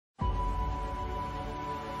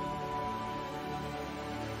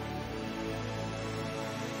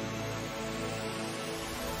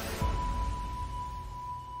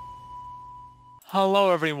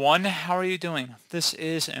Hello everyone, how are you doing? This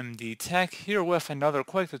is MD Tech here with another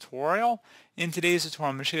quick tutorial. In today's tutorial,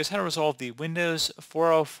 I'm going to show you guys how to resolve the Windows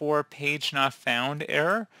 404 page not found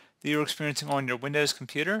error that you're experiencing on your Windows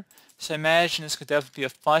computer. So I imagine this could definitely be a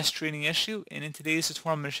frustrating issue, and in today's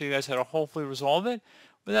tutorial, I'm going to show you guys how to hopefully resolve it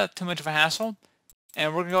without too much of a hassle.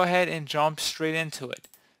 And we're going to go ahead and jump straight into it.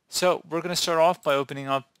 So we're going to start off by opening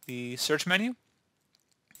up the search menu.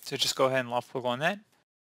 So just go ahead and left click on that.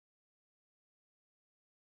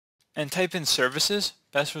 And type in services.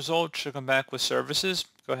 Best result should come back with services.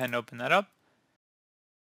 Go ahead and open that up.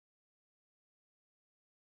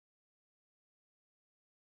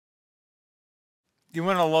 You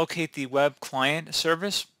want to locate the web client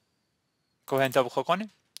service. Go ahead and double click on it.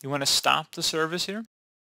 You want to stop the service here.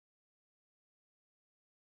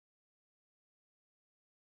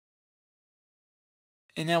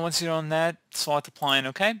 And now once you're on that, select apply and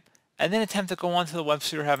OK. And then attempt to go onto the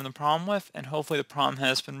website you're having the problem with, and hopefully the problem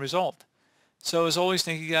has been resolved. So as always,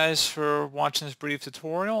 thank you guys for watching this brief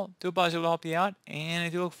tutorial. Do hope I was able to help you out, and I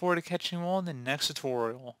do look forward to catching you all in the next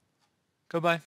tutorial. Goodbye.